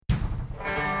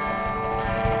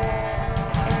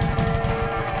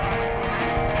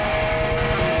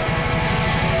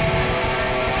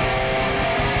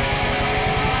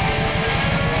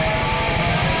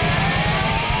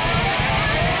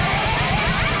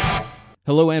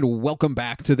Hello and welcome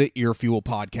back to the Earfuel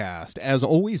Podcast. As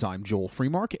always, I'm Joel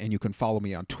Freemark, and you can follow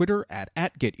me on Twitter at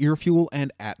 @GetEarfuel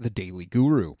and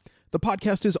 @TheDailyGuru. The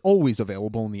podcast is always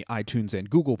available in the iTunes and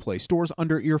Google Play stores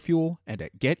under Earfuel and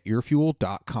at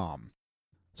GetEarfuel.com.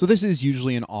 So this is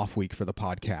usually an off week for the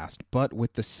podcast, but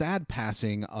with the sad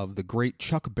passing of the great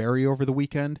Chuck Berry over the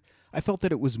weekend, I felt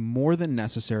that it was more than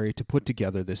necessary to put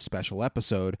together this special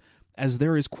episode, as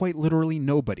there is quite literally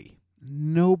nobody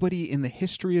in the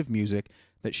history of music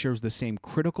that shares the same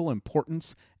critical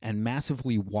importance and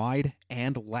massively wide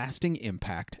and lasting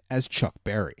impact as Chuck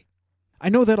Berry. I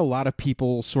know that a lot of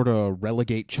people sort of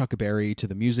relegate Chuck Berry to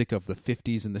the music of the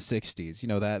 50s and the 60s,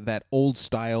 that old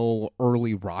style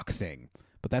early rock thing,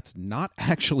 but that's not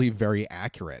actually very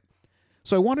accurate.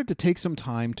 So I wanted to take some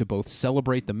time to both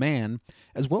celebrate the man,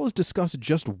 as well as discuss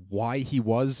just why he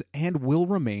was and will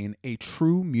remain a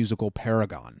true musical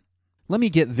paragon. Let me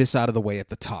get this out of the way at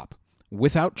the top.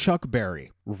 Without Chuck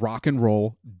Berry, rock and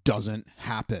roll doesn't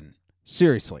happen.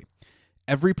 Seriously.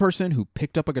 Every person who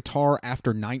picked up a guitar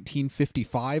after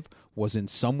 1955 was in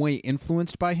some way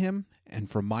influenced by him, and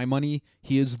for my money,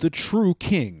 he is the true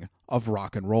king of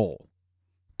rock and roll.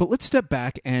 But let's step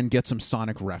back and get some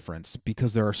sonic reference,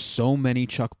 because there are so many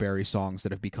Chuck Berry songs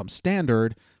that have become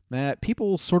standard that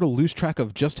people sort of lose track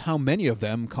of just how many of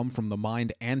them come from the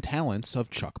mind and talents of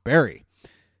Chuck Berry.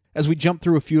 As we jump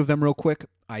through a few of them real quick,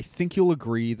 I think you'll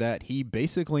agree that he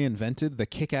basically invented the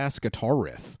kick-ass guitar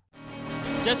riff.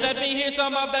 Just let me hear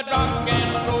some of that rock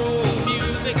and roll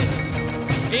music.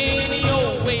 Any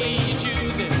old way you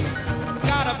choose it. It's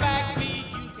got a backbeat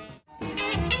you can.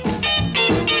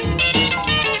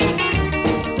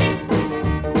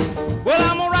 Well,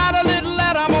 I'm gonna write a little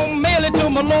letter, I'm gonna mail it to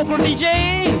my local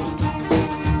DJ.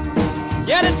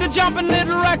 Yeah, it's a jumping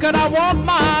little record I want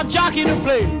my jockey to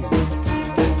play.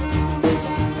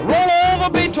 Roll over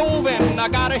Beethoven, I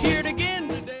gotta hear it again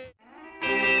today.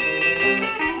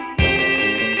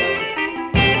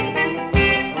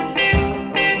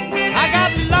 I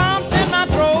got lumps in my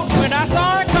throat when I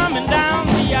saw it coming down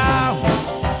the aisle.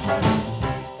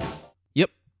 Yep,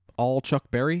 all Chuck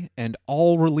Berry, and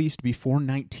all released before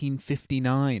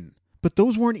 1959. But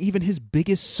those weren't even his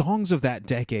biggest songs of that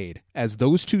decade, as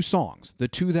those two songs, the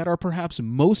two that are perhaps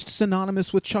most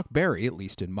synonymous with Chuck Berry, at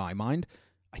least in my mind,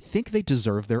 I think they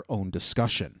deserve their own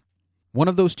discussion. One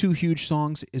of those two huge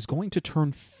songs is going to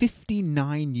turn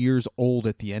 59 years old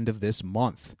at the end of this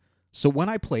month. So when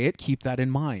I play it, keep that in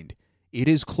mind. It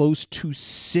is close to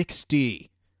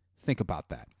 60. Think about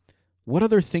that. What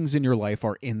other things in your life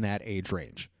are in that age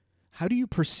range? How do you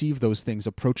perceive those things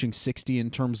approaching 60 in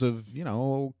terms of,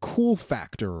 cool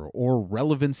factor or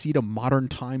relevancy to modern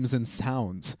times and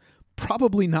sounds?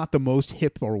 Probably not the most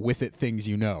hip or with it things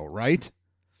you know, right?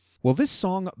 Well, this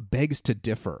song begs to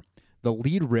differ. The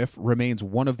lead riff remains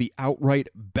one of the outright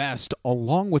best,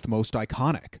 along with most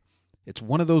iconic. It's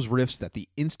one of those riffs that the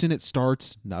instant it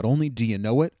starts, not only do you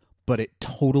know it, but it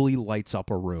totally lights up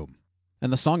a room.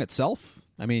 And the song itself?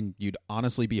 You'd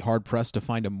honestly be hard-pressed to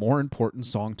find a more important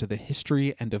song to the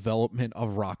history and development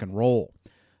of rock and roll.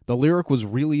 The lyric was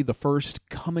really the first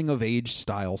coming-of-age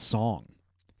style song.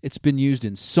 It's been used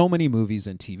in so many movies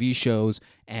and TV shows,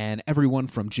 and everyone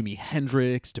from Jimi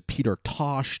Hendrix to Peter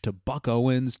Tosh to Buck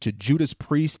Owens to Judas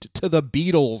Priest to the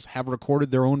Beatles have recorded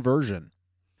their own version.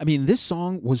 This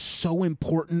song was so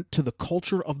important to the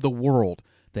culture of the world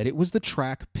that it was the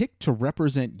track picked to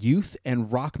represent youth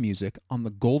and rock music on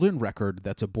the golden record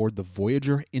that's aboard the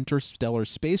Voyager interstellar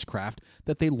spacecraft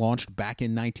that they launched back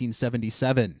in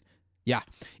 1977. Yeah,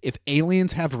 if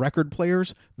aliens have record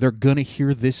players, they're gonna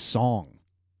hear this song.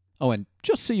 Oh, and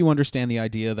just so you understand the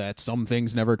idea that some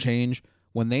things never change,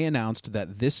 when they announced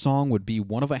that this song would be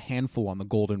one of a handful on the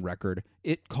golden record,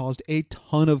 it caused a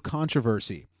ton of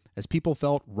controversy, as people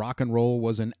felt rock and roll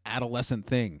was an adolescent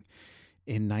thing.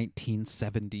 In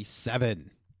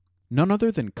 1977, none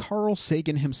other than Carl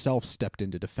Sagan himself stepped in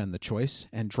to defend the choice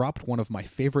and dropped one of my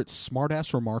favorite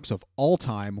smartass remarks of all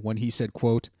time when he said,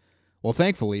 quote, "Well,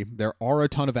 thankfully, there are a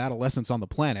ton of adolescents on the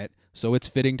planet, so it's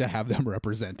fitting to have them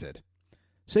represented."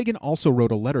 Sagan also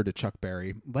wrote a letter to Chuck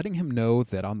Berry, letting him know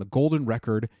that on the golden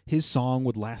record, his song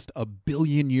would last 1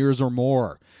 billion years or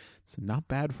more. It's not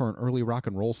bad for an early rock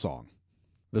and roll song.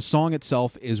 The song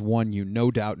itself is one you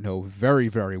no doubt know very,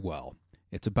 very well.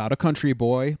 It's about a country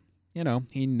boy.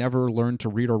 He never learned to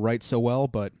read or write so well,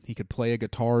 but he could play a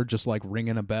guitar just like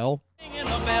ringing a bell. Ringing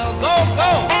a bell, go,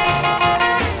 go!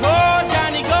 Go,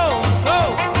 Johnny, go,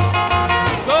 go!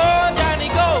 Go, Johnny,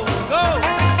 go, go!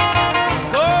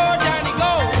 Go, Johnny,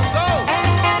 go, go!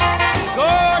 Go,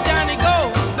 Johnny, go,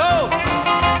 go!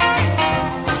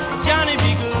 Johnny,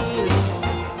 be good.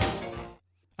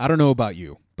 I don't know about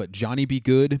you, but Johnny Be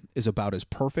Good is about as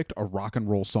perfect a rock and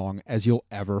roll song as you'll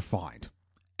ever find.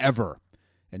 Ever.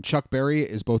 And Chuck Berry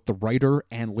is both the writer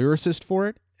and lyricist for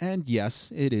it, and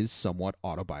yes, it is somewhat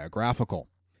autobiographical.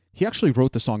 He actually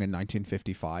wrote the song in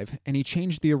 1955, and he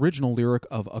changed the original lyric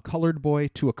of a colored boy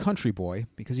to a country boy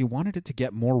because he wanted it to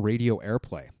get more radio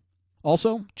airplay.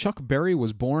 Also, Chuck Berry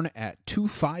was born at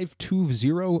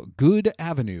 2520 Good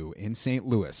Avenue in St.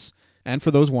 Louis. And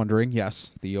for those wondering,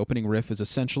 yes, the opening riff is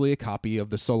essentially a copy of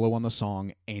the solo on the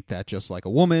song Ain't That Just Like a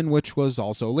Woman, which was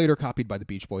also later copied by the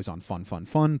Beach Boys on Fun, Fun,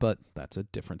 Fun, but that's a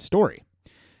different story.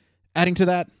 Adding to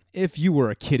that, if you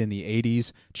were a kid in the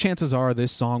 80s, chances are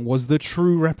this song was the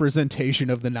true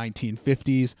representation of the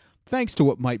 1950s, thanks to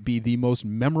what might be the most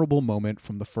memorable moment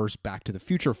from the first Back to the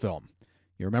Future film.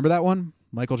 You remember that one?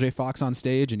 Michael J. Fox on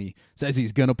stage and he says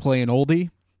he's gonna play an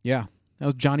oldie? Yeah, that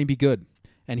was Johnny Be Good.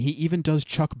 And he even does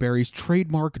Chuck Berry's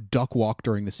trademark duck walk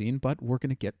during the scene, but we're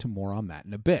going to get to more on that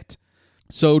in a bit.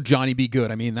 So Johnny Be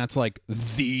Good, I mean, that's like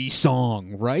the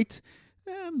song, right?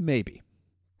 Maybe.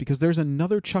 Because there's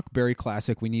another Chuck Berry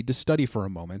classic we need to study for a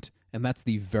moment, and that's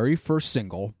the very first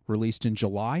single released in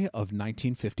July of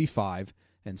 1955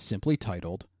 and simply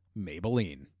titled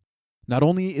Maybelline. Not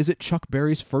only is it Chuck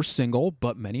Berry's first single,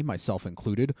 but many, myself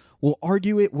included, will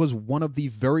argue it was one of the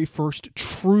very first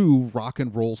true rock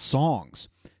and roll songs.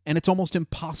 And it's almost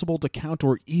impossible to count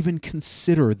or even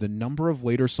consider the number of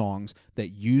later songs that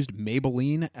used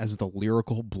Maybelline as the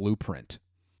lyrical blueprint.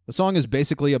 The song is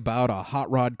basically about a hot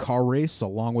rod car race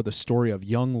along with a story of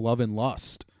young love and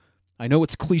lust. I know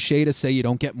it's cliche to say you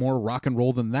don't get more rock and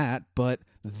roll than that, but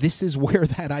this is where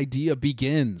that idea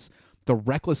begins. The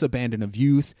reckless abandon of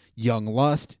youth, young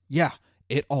lust, yeah,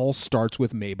 it all starts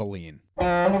with Maybelline.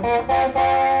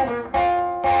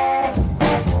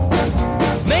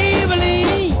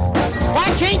 Maybelline, why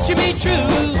can't you be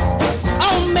true?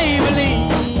 Oh,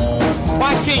 Maybelline,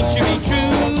 why can't you be true?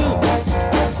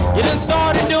 You done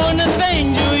started doing the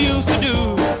things you used to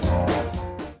do.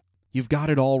 You've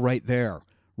got it all right there.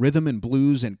 Rhythm and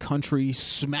blues and country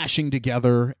smashing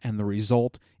together, and the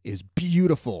result is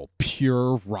beautiful,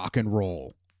 pure rock and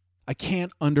roll. I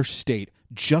can't understate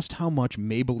just how much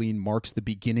Maybelline marks the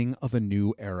beginning of a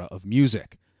new era of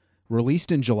music.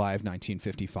 Released in July of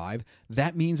 1955,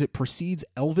 that means it precedes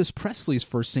Elvis Presley's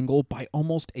first single by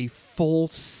almost a full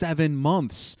 7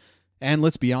 months. And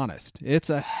let's be honest,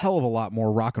 it's a hell of a lot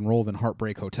more rock and roll than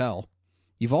Heartbreak Hotel.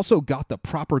 You've also got the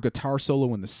proper guitar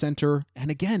solo in the center,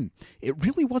 and again, it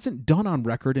really wasn't done on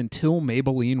record until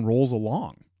Maybelline rolls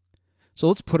along. So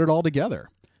let's put it all together.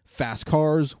 Fast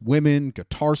cars, women,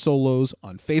 guitar solos,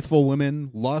 unfaithful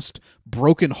women, lust,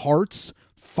 broken hearts.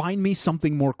 Find me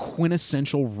something more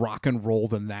quintessential rock and roll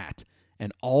than that.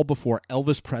 And all before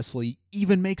Elvis Presley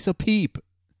even makes a peep.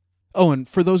 Oh, and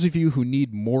for those of you who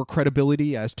need more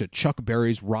credibility as to Chuck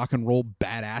Berry's rock and roll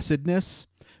badassedness,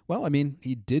 well, I mean,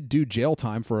 he did do jail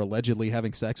time for allegedly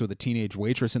having sex with a teenage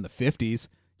waitress in the 50s.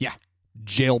 Yeah,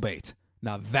 jailbait.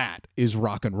 Now that is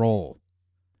rock and roll.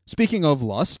 Speaking of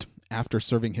lust, after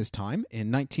serving his time,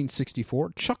 in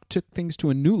 1964, Chuck took things to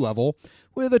a new level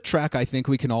with a track I think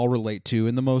we can all relate to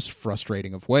in the most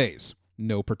frustrating of ways.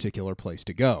 No Particular Place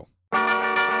to Go. Riding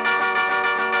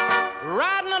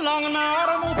along in my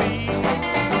automobile,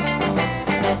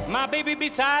 my baby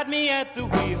beside me at the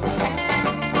wheel.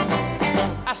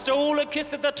 I stole a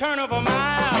kiss at the turn of a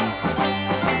mile,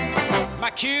 my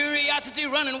curiosity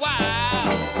running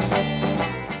wild.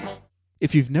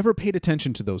 If you've never paid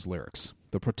attention to those lyrics,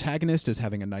 the protagonist is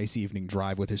having a nice evening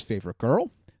drive with his favorite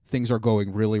girl, things are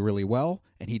going really, really well,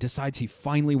 and he decides he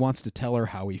finally wants to tell her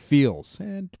how he feels,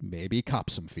 and maybe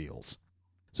cop some feels.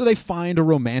 So they find a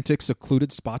romantic,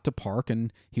 secluded spot to park,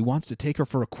 and he wants to take her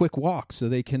for a quick walk so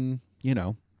they can,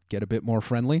 get a bit more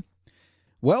friendly.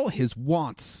 Well, his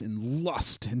wants and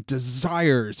lust and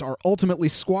desires are ultimately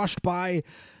squashed by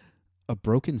a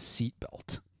broken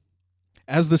seatbelt.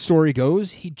 As the story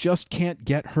goes, he just can't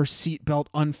get her seatbelt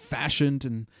unfastened,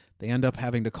 and they end up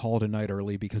having to call it a night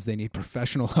early because they need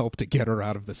professional help to get her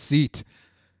out of the seat.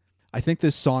 I think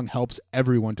this song helps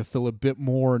everyone to feel a bit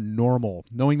more normal,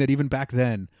 knowing that even back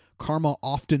then, karma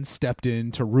often stepped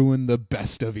in to ruin the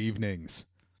best of evenings.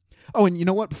 Oh, and you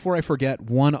know what? Before I forget,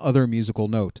 one other musical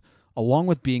note. Along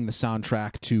with being the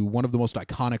soundtrack to one of the most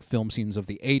iconic film scenes of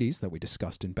the 80s that we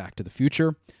discussed in Back to the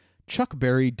Future, Chuck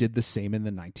Berry did the same in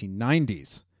the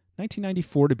 1990s.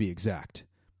 1994 to be exact.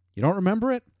 You don't remember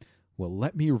it? Well,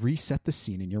 let me reset the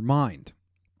scene in your mind.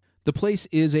 The place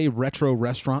is a retro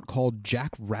restaurant called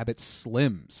Jack Rabbit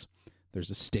Slim's. There's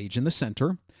a stage in the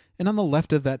center, and on the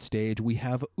left of that stage we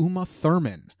have Uma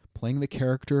Thurman playing the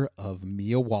character of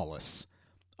Mia Wallace.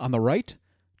 On the right,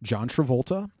 John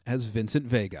Travolta as Vincent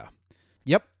Vega.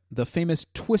 Yep, the famous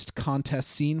twist contest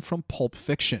scene from Pulp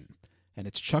Fiction. And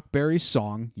it's Chuck Berry's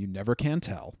song, You Never Can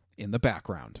Tell, in the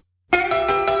background. It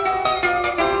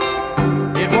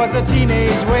was a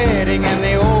teenage wedding and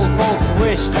the old folks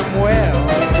wished him well.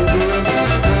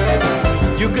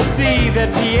 You could see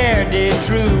that Pierre did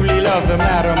truly love the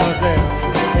mademoiselle.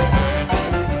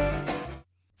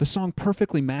 The song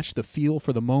perfectly matched the feel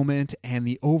for the moment and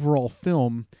the overall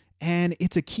film, and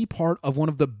it's a key part of one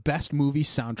of the best movie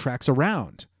soundtracks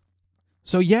around.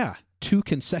 So yeah, 2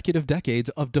 consecutive decades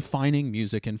of defining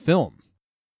music and film.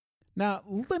 Now,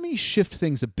 let me shift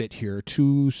things a bit here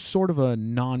to sort of a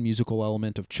non-musical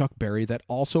element of Chuck Berry that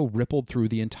also rippled through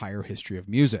the entire history of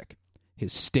music: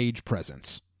 his stage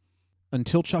presence.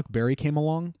 Until Chuck Berry came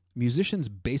along, musicians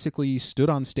basically stood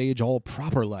on stage all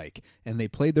proper-like, and they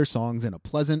played their songs in a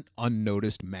pleasant,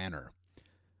 unnoticed manner.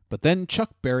 But then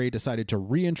Chuck Berry decided to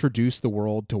reintroduce the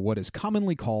world to what is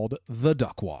commonly called the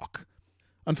duck walk.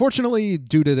 Unfortunately,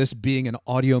 due to this being an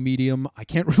audio medium, I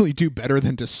can't really do better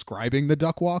than describing the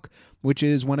duck walk, which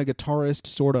is when a guitarist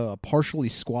sort of partially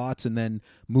squats and then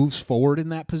moves forward in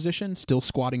that position, still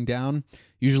squatting down.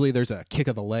 Usually there's a kick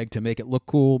of the leg to make it look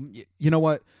cool. You know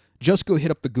what? Just go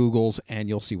hit up the Googles and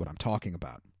you'll see what I'm talking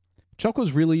about. Chuck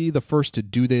was really the first to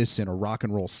do this in a rock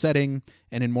and roll setting,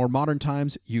 and in more modern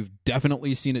times, you've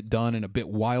definitely seen it done in a bit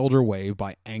wilder way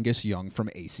by Angus Young from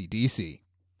AC/DC.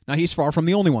 Now, he's far from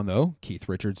the only one, though. Keith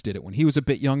Richards did it when he was a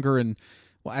bit younger, and,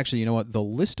 well, actually, you know what? The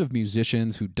list of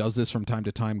musicians who does this from time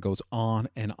to time goes on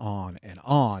and on and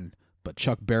on, but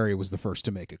Chuck Berry was the first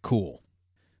to make it cool.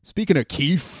 Speaking of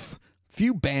Keith,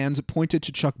 few bands pointed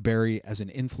to Chuck Berry as an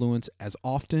influence as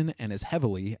often and as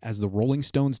heavily as the Rolling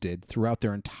Stones did throughout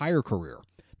their entire career.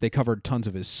 They covered tons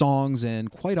of his songs,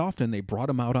 and quite often they brought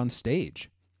him out on stage.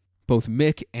 Both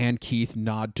Mick and Keith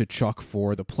nod to Chuck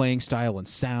for the playing style and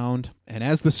sound, and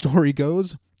as the story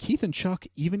goes, Keith and Chuck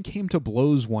even came to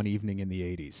blows one evening in the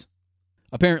 80s.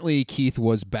 Apparently, Keith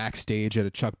was backstage at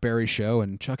a Chuck Berry show,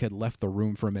 and Chuck had left the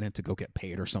room for a minute to go get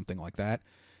paid or something like that.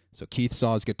 So Keith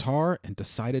saw his guitar and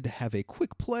decided to have a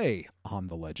quick play on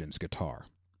the legend's guitar.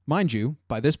 Mind you,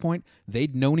 by this point,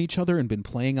 they'd known each other and been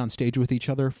playing on stage with each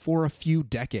other for a few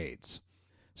decades.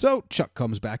 So Chuck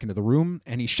comes back into the room,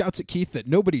 and he shouts at Keith that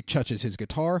nobody touches his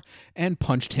guitar, and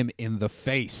punched him in the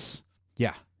face.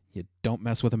 Yeah, you don't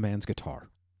mess with a man's guitar.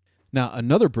 Now,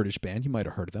 another British band, you might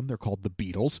have heard of them, they're called the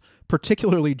Beatles,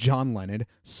 particularly John Lennon,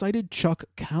 cited Chuck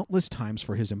countless times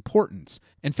for his importance.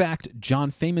 In fact, John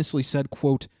famously said,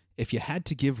 quote, "If you had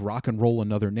to give rock and roll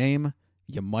another name,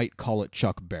 you might call it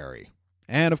Chuck Berry."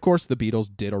 And of course, the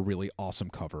Beatles did a really awesome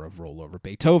cover of Roll Over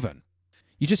Beethoven.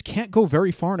 You just can't go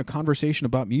very far in a conversation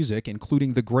about music,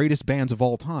 including the greatest bands of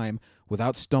all time,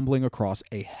 without stumbling across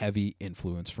a heavy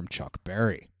influence from Chuck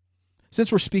Berry.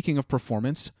 Since we're speaking of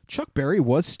performance, Chuck Berry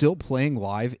was still playing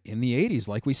live in the 80s.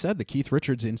 Like we said, the Keith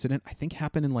Richards incident, I think,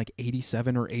 happened in like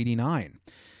 87 or 89.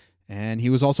 And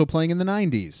he was also playing in the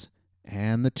 90s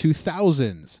and the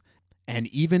 2000s. And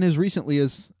even as recently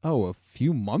as, a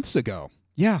few months ago.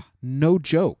 Yeah, no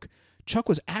joke. Chuck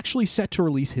was actually set to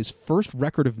release his first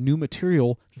record of new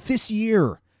material this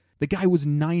year. The guy was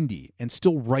 90 and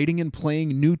still writing and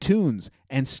playing new tunes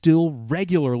and still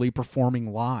regularly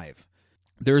performing live.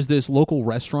 There's this local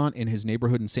restaurant in his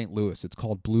neighborhood in St. Louis. It's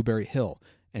called Blueberry Hill,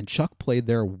 and Chuck played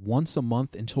there once a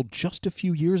month until just a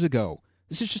few years ago.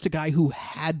 This is just a guy who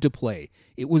had to play.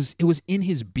 It was in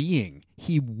his being.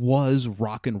 He was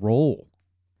rock and roll.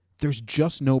 There's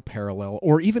just no parallel,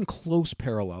 or even close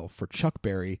parallel, for Chuck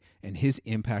Berry and his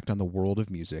impact on the world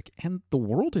of music and the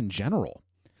world in general.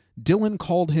 Dylan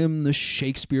called him the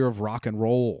Shakespeare of rock and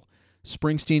roll.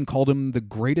 Springsteen called him the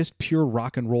greatest pure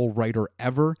rock and roll writer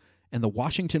ever, and the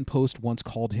Washington Post once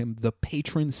called him the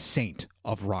patron saint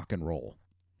of rock and roll.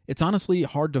 It's honestly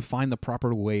hard to find the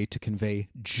proper way to convey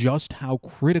just how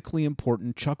critically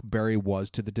important Chuck Berry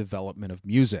was to the development of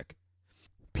music.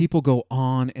 People go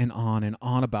on and on and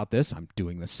on about this. I'm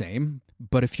doing the same.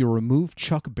 But if you remove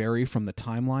Chuck Berry from the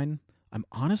timeline, I'm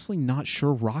honestly not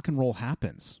sure rock and roll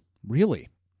happens. Really.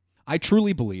 I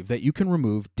truly believe that you can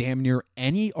remove damn near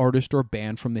any artist or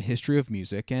band from the history of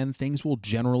music and things will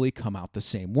generally come out the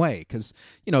same way because,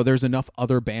 there's enough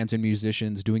other bands and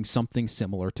musicians doing something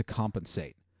similar to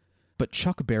compensate. But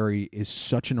Chuck Berry is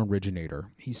such an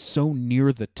originator. He's so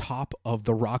near the top of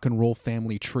the rock and roll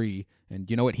family tree, and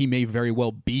you know what, he may very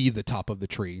well be the top of the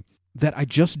tree, that I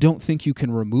just don't think you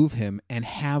can remove him and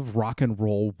have rock and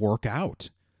roll work out.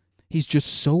 He's just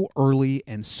so early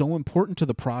and so important to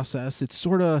the process. It's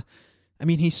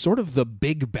he's sort of the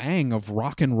big bang of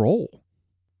rock and roll.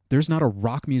 There's not a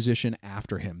rock musician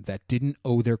after him that didn't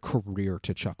owe their career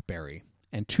to Chuck Berry.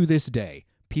 And to this day,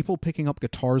 people picking up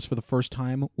guitars for the first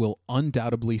time will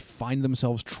undoubtedly find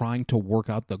themselves trying to work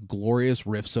out the glorious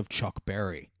riffs of Chuck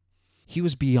Berry. He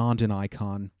was beyond an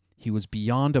icon. He was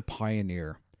beyond a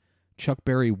pioneer. Chuck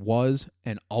Berry was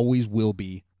and always will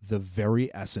be the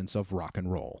very essence of rock and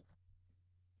roll.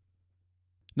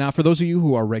 Now, for those of you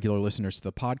who are regular listeners to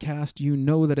the podcast, you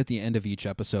know that at the end of each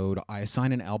episode, I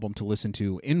assign an album to listen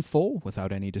to in full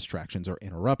without any distractions or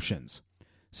interruptions.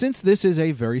 Since this is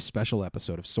a very special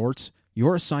episode of sorts,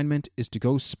 your assignment is to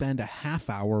go spend a half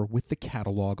hour with the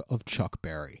catalog of Chuck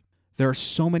Berry. There are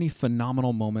so many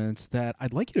phenomenal moments that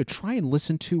I'd like you to try and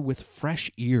listen to with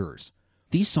fresh ears.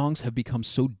 These songs have become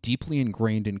so deeply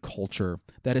ingrained in culture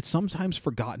that it's sometimes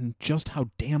forgotten just how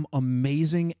damn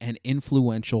amazing and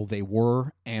influential they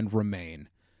were and remain.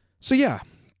 So yeah,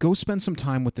 go spend some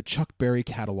time with the Chuck Berry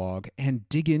catalog and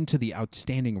dig into the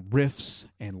outstanding riffs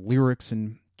and lyrics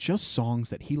and just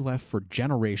songs that he left for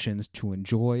generations to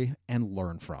enjoy and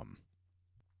learn from.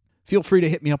 Feel free to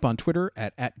hit me up on Twitter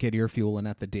at @GetEarFuel and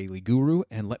 @TheDailyGuru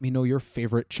and let me know your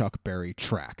favorite Chuck Berry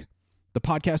track. The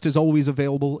podcast is always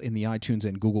available in the iTunes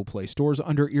and Google Play stores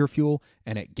under Earfuel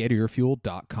and at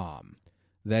GetEarFuel.com.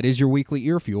 That is your weekly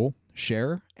Earfuel.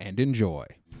 Share and enjoy.